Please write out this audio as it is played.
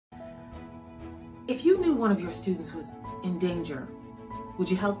If you knew one of your students was in danger, would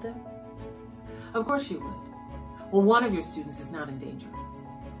you help them? Of course you would. Well, one of your students is not in danger.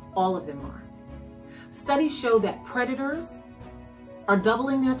 All of them are. Studies show that predators are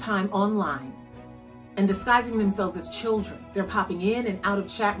doubling their time online and disguising themselves as children. They're popping in and out of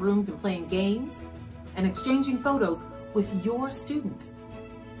chat rooms and playing games and exchanging photos with your students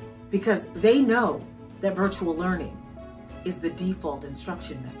because they know that virtual learning is the default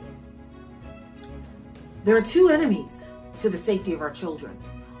instruction method. There are two enemies to the safety of our children: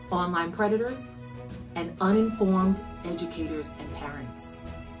 online predators and uninformed educators and parents.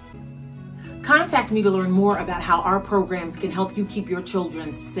 Contact me to learn more about how our programs can help you keep your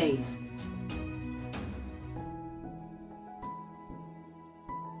children safe.